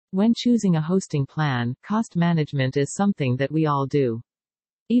When choosing a hosting plan, cost management is something that we all do.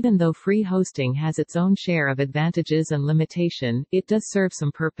 Even though free hosting has its own share of advantages and limitation, it does serve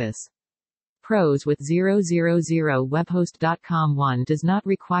some purpose. Pros with 000webhost.com. 1 does not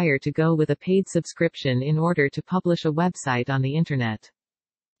require to go with a paid subscription in order to publish a website on the internet.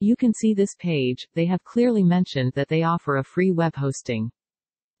 You can see this page, they have clearly mentioned that they offer a free web hosting.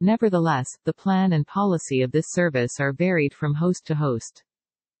 Nevertheless, the plan and policy of this service are varied from host to host.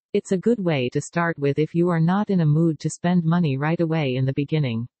 It's a good way to start with if you are not in a mood to spend money right away in the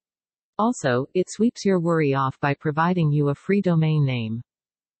beginning. Also, it sweeps your worry off by providing you a free domain name.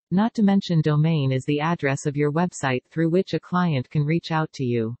 Not to mention domain is the address of your website through which a client can reach out to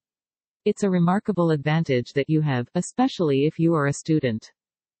you. It's a remarkable advantage that you have, especially if you are a student.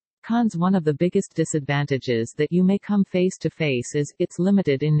 Cons. One of the biggest disadvantages that you may come face to face is, it's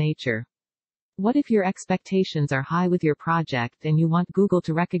limited in nature. What if your expectations are high with your project and you want Google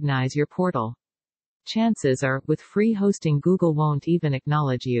to recognize your portal? Chances are, with free hosting, Google won't even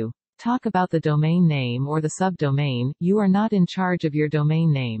acknowledge you. Talk about the domain name or the subdomain, you are not in charge of your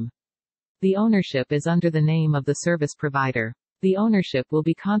domain name. The ownership is under the name of the service provider. The ownership will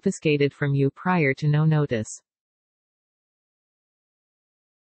be confiscated from you prior to no notice.